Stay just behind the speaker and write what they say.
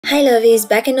Hi lovies,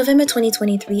 back in November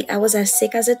 2023, I was as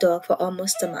sick as a dog for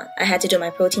almost a month. I had to do my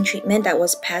protein treatment that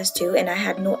was past due and I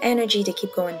had no energy to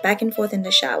keep going back and forth in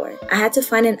the shower. I had to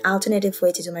find an alternative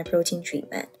way to do my protein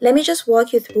treatment. Let me just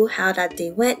walk you through how that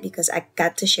day went because I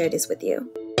got to share this with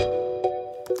you.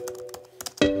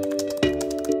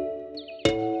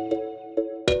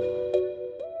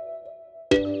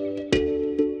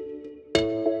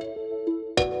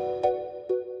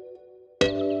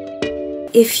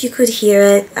 If you could hear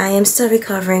it, I am still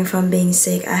recovering from being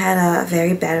sick. I had a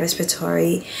very bad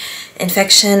respiratory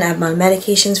infection. I'm on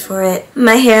medications for it.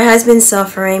 My hair has been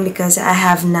suffering because I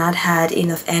have not had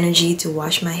enough energy to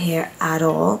wash my hair at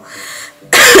all.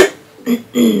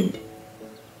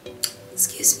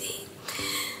 Excuse me.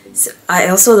 So I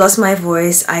also lost my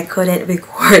voice. I couldn't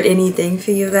record anything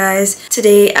for you guys.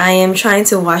 Today I am trying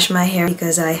to wash my hair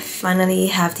because I finally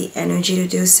have the energy to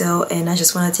do so and I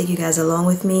just want to take you guys along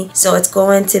with me. So it's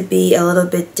going to be a little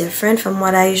bit different from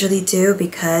what I usually do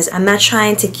because I'm not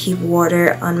trying to keep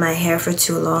water on my hair for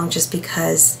too long just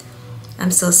because I'm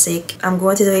so sick. I'm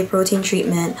going to do a protein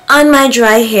treatment on my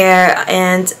dry hair,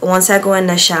 and once I go in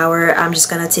the shower, I'm just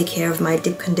gonna take care of my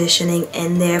deep conditioning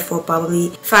in there for probably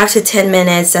 5 to 10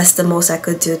 minutes. That's the most I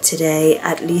could do today.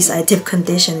 At least I deep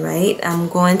condition, right? I'm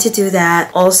going to do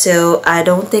that. Also, I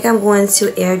don't think I'm going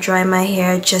to air dry my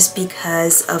hair just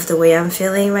because of the way I'm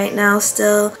feeling right now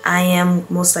still. I am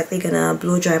most likely gonna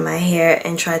blow dry my hair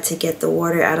and try to get the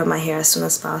water out of my hair as soon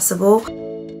as possible.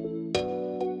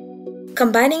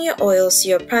 Combining your oils to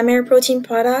your primary protein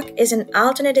product is an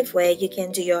alternative way you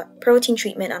can do your protein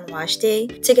treatment on wash day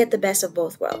to get the best of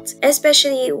both worlds,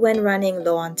 especially when running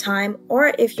low on time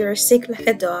or if you're sick like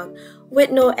a dog with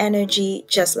no energy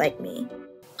just like me.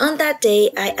 On that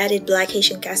day, I added black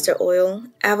Haitian castor oil,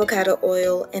 avocado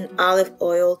oil, and olive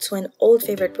oil to an old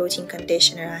favorite protein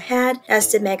conditioner I had.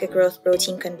 That's the Mega Growth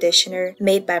Protein Conditioner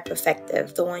made by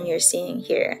Perfective, the one you're seeing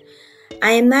here.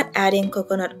 I am not adding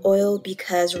coconut oil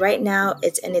because right now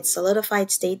it's in its solidified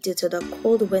state due to the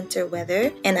cold winter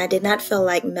weather and I did not feel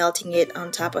like melting it on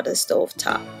top of the stove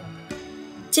top.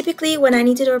 Typically, when I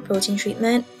need to do a protein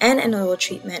treatment and an oil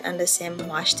treatment on the same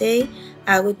wash day,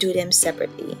 I would do them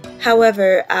separately.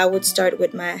 However, I would start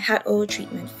with my hot oil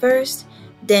treatment first,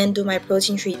 then do my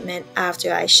protein treatment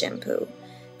after I shampoo.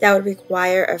 That would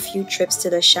require a few trips to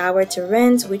the shower to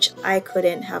rinse, which I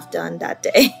couldn't have done that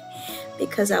day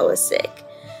because I was sick.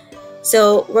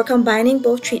 So we're combining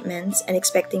both treatments and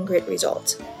expecting great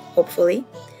results, hopefully.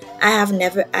 I have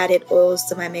never added oils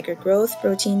to my Mega Growth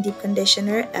Protein Deep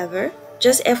Conditioner ever.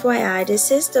 Just FYI, this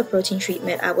is the protein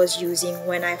treatment I was using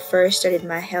when I first started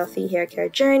my healthy hair care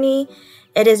journey.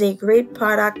 It is a great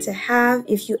product to have.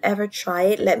 If you ever try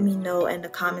it, let me know in the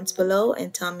comments below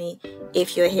and tell me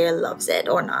if your hair loves it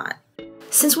or not.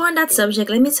 Since we're on that subject,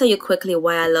 let me tell you quickly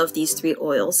why I love these three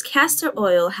oils. Castor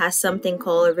oil has something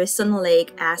called ricinoleic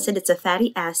acid. It's a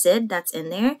fatty acid that's in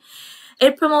there.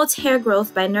 It promotes hair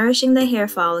growth by nourishing the hair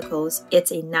follicles.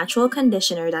 It's a natural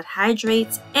conditioner that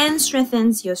hydrates and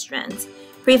strengthens your strands,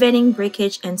 preventing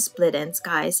breakage and split ends,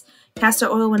 guys. Castor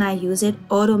oil, when I use it,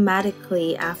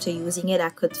 automatically after using it, I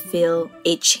could feel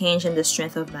a change in the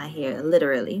strength of my hair,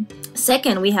 literally.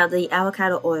 Second, we have the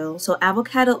avocado oil. So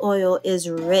avocado oil is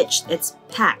rich, it's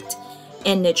packed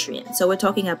in nutrients. So we're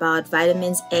talking about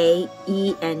vitamins A,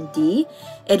 E, and D.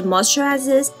 It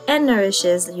moisturizes and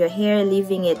nourishes your hair,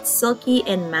 leaving it silky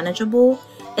and manageable.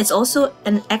 It's also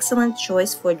an excellent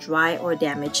choice for dry or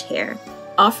damaged hair,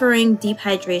 offering deep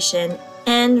hydration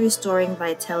and restoring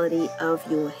vitality of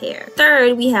your hair.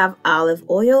 Third, we have olive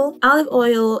oil. Olive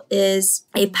oil is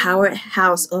a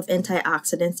powerhouse of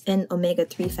antioxidants and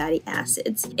omega-3 fatty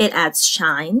acids. It adds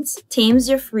shines, tames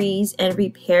your frizz, and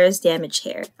repairs damaged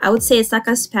hair. I would say it's like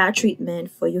a spa treatment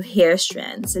for your hair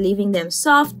strands, leaving them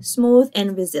soft, smooth,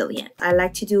 and resilient. I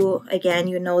like to do, again,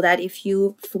 you know that if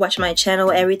you watch my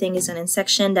channel, everything is in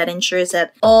section that ensures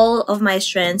that all of my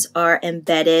strands are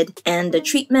embedded in the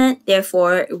treatment.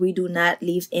 Therefore, we do not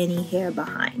leave any hair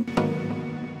behind.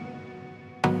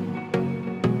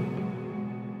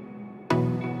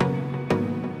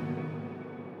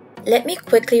 Let me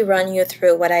quickly run you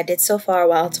through what I did so far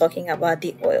while talking about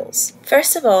the oils.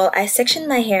 First of all, I sectioned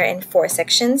my hair in 4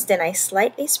 sections, then I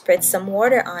slightly spritzed some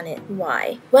water on it.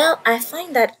 Why? Well, I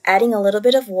find that adding a little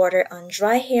bit of water on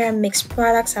dry hair makes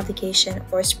products application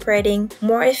or spreading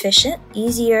more efficient,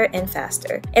 easier, and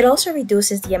faster. It also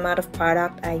reduces the amount of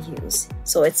product I use.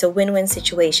 So it's a win-win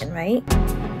situation, right?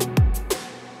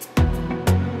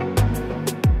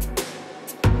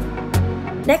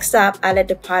 Next up, I let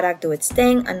the product do its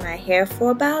thing on my hair for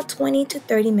about 20 to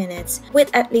 30 minutes with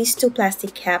at least 2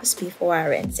 plastic caps before I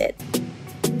rinse it.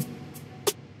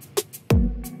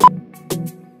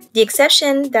 The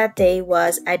exception that day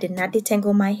was I did not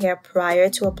detangle my hair prior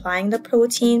to applying the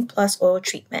protein plus oil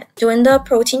treatment. During the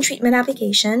protein treatment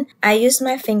application, I used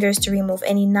my fingers to remove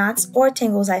any knots or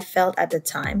tangles I felt at the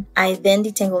time. I then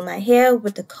detangled my hair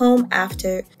with the comb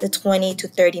after the 20 to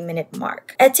 30 minute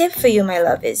mark. A tip for you, my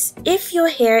love, is if your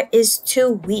hair is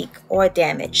too weak or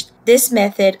damaged, this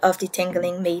method of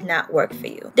detangling may not work for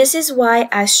you. This is why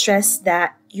I stress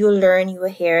that you learn your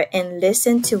hair and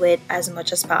listen to it as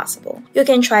much as possible. You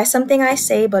can try something I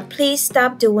say, but please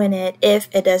stop doing it if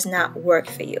it does not work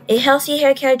for you. A healthy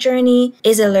hair care journey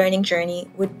is a learning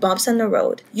journey with bumps on the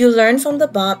road. You learn from the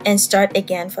bump and start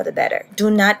again for the better.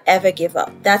 Do not ever give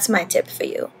up. That's my tip for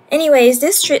you. Anyways,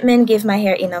 this treatment gave my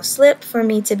hair enough slip for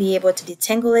me to be able to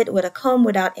detangle it with a comb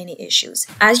without any issues.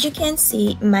 As you can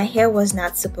see, my hair was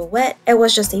not super wet. It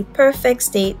was just a perfect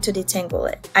state to detangle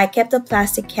it. I kept a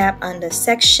plastic cap on the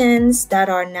sections that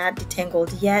are not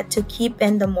detangled yet to keep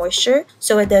in the moisture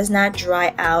so it does not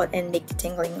dry out and make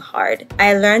detangling hard.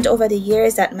 I learned over the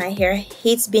years that my hair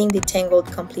hates being detangled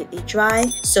completely dry,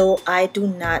 so I do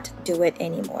not do it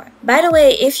anymore. By the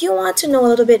way, if you want to know a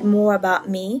little bit more about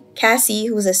me, Cassie,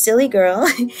 who's a silly girl,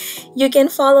 you can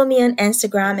follow me on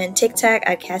Instagram and TikTok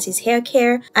at Cassie's Hair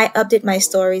Care. I update my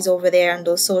stories over there on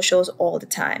those socials all the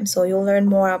time, so you'll learn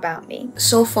more about me.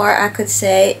 So far, I could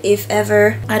say if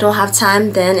ever I don't have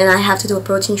time then and I have to do a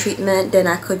protein treatment, then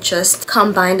I could just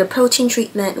combine the protein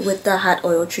treatment with the hot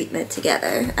oil treatment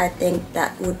together. I think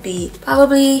that would be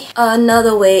probably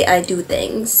another way I do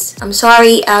things. I'm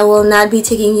sorry, I will not be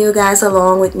taking you guys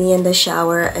along with me in the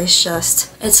shower.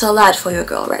 It's a lot for your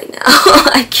girl right now.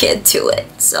 I can't do it,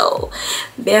 so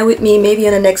bear with me. Maybe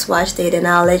on the next wash day, then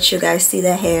I'll let you guys see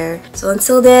the hair. So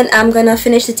until then, I'm gonna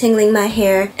finish detangling my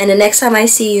hair, and the next time I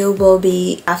see you will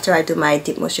be after I do my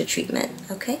deep moisture treatment.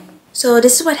 Okay, so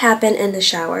this is what happened in the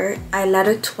shower. I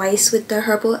lathered twice with the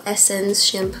Herbal Essence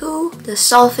shampoo, the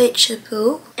sulfate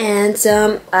shampoo, and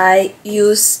I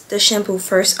use the shampoo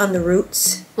first on the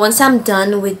roots. Once I'm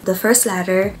done with the first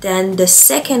lather, then the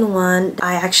second one,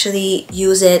 I actually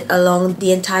use it along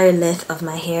the entire length of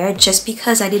my hair just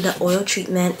because I did the oil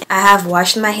treatment. I have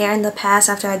washed my hair in the past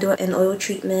after I do an oil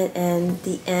treatment and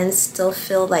the ends still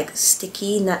feel like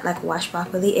sticky, not like washed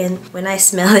properly, and when I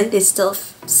smell it, it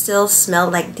still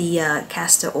smell like the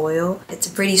castor oil. It's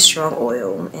a pretty strong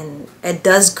oil and it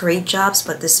does great jobs,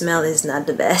 but the smell is not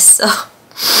the best, so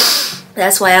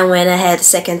that's why I went ahead the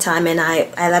second time and I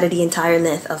lathered the entire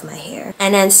length of my hair.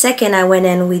 And then second, I went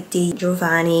in with the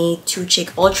Giovanni 2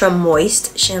 Chick Ultra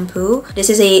Moist shampoo. This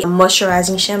is a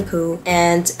moisturizing shampoo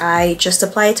and I just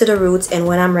apply it to the roots, and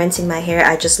when I'm rinsing my hair,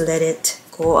 I just let it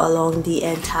go along the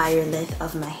entire length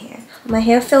of my hair. My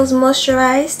hair feels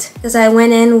moisturized because I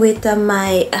went in with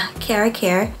my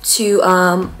HairCare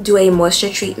to do a moisture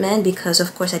treatment, because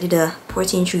of course I did a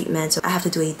protein treatment, so I have to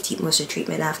do a deep moisture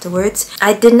treatment afterwards.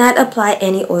 I did not apply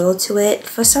any oil to it.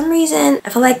 For some reason,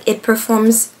 I feel like it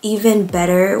performs even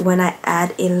better when I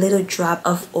add a little drop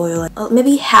of oil.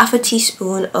 Maybe half a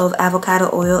teaspoon of avocado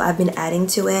oil I've been adding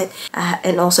to it,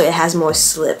 and also it has more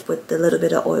slip with the little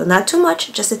bit of oil. Not too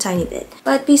much, just a tiny bit.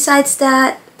 But besides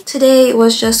that, today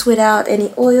was just without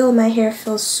any oil. My hair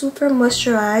feels super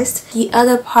moisturized. The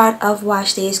other part of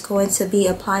wash day is going to be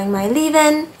applying my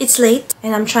leave-in. It's late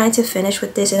and I'm trying to finish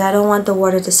with this, and I don't want the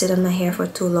water to sit on my hair for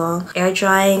too long. Air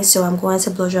drying, so I'm going to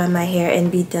blow dry my hair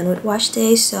and be done with wash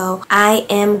day. So I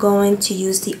am going to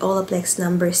use the Olaplex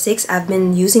number 6. I've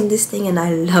been using this thing and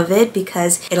I love it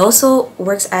because it also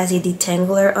works as a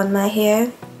detangler on my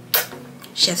hair.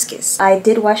 Chef's kiss. I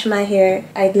did wash my hair.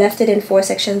 I left it in 4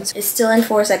 sections. It's still in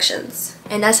 4 sections.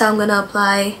 And that's how I'm gonna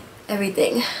apply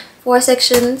everything. 4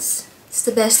 sections. It's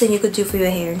the best thing you could do for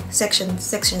your hair. Sections,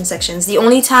 sections, sections. The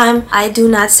only time I do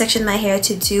not section my hair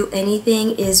to do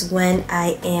anything is when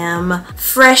I am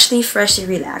freshly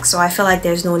relaxed. So I feel like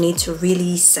there's no need to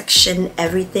really section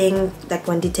everything, like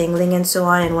when detangling and so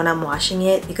on, and when I'm washing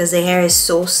it, because the hair is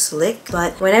so slick.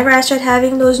 But whenever I start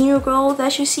having those new growth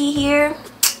that you see here,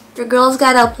 your girl's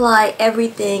gotta apply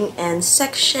everything and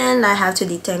section. I have to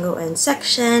detangle and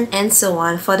section and so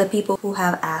on, for the people who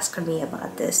have asked me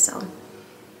about this. So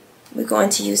we're going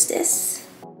to use this.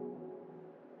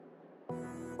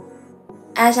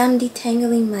 As I'm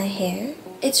detangling my hair,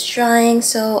 it's drying,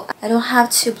 so I don't have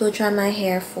to blow dry my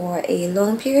hair for a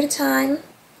long period of time.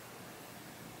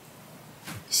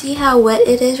 See how wet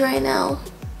it is right now?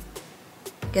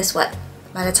 Guess what?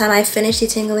 By the time I finish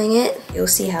detangling it, you'll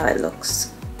see how it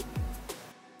looks.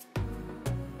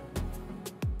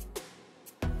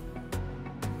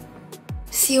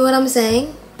 See what I'm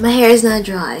saying? My hair is not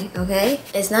dry, okay?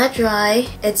 It's not dry.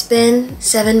 It's been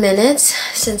 7 minutes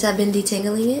since I've been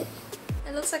detangling it.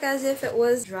 It looks like as if it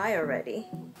was dry already.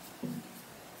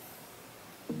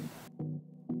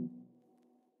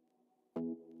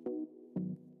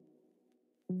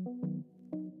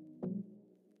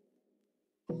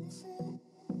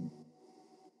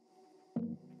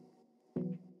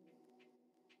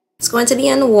 It's going to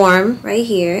be on warm right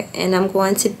here, and I'm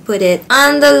going to put it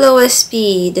on the lowest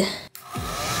speed.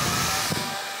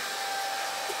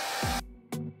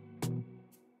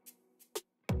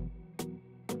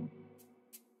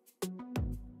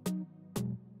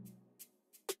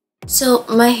 So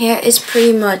my hair is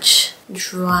pretty much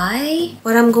dry.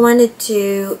 What I'm going to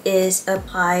do is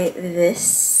apply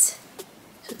this.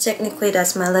 So technically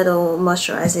that's my little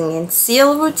moisturizing and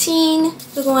seal routine.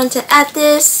 We're going to add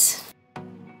this.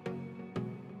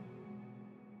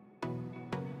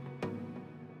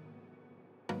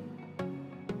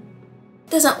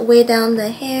 Doesn't weigh down the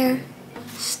hair.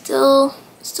 Still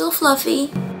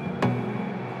fluffy.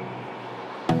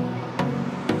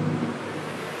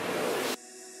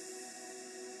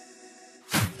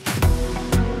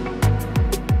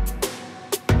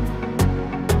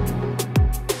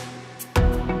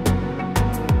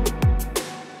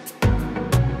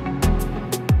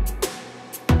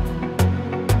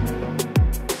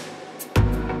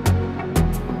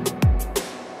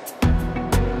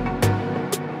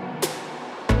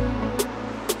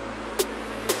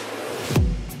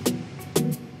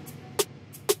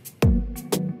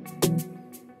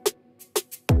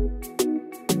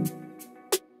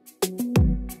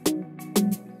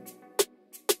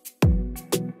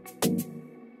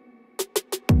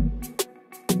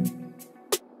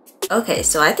 Okay,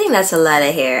 so I think that's a lot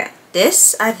of hair.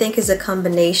 This, I think, is a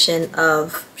combination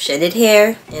of shedded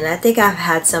hair, and I think I've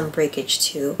had some breakage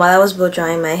too. While I was blow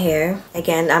drying my hair,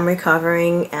 again, I'm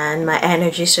recovering and my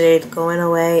energy started going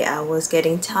away. I was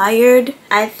getting tired.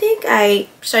 I think I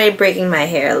started breaking my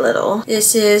hair a little.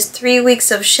 This is 3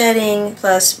 weeks of shedding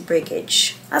plus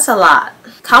breakage. That's a lot.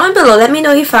 Comment below, let me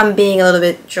know if I'm being a little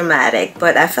bit dramatic,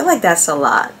 but I feel like that's a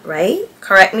lot, right?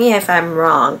 Correct me if I'm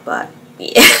wrong, but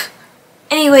yeah.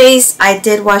 Anyways, I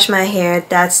did wash my hair.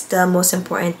 That's the most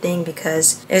important thing,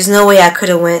 because there's no way I could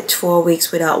have went 4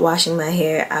 weeks without washing my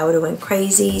hair. I would have went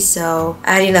crazy. So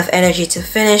I had enough energy to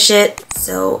finish it.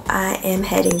 So I am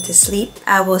heading to sleep.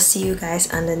 I will see you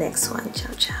guys on the next one.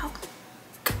 Ciao, ciao.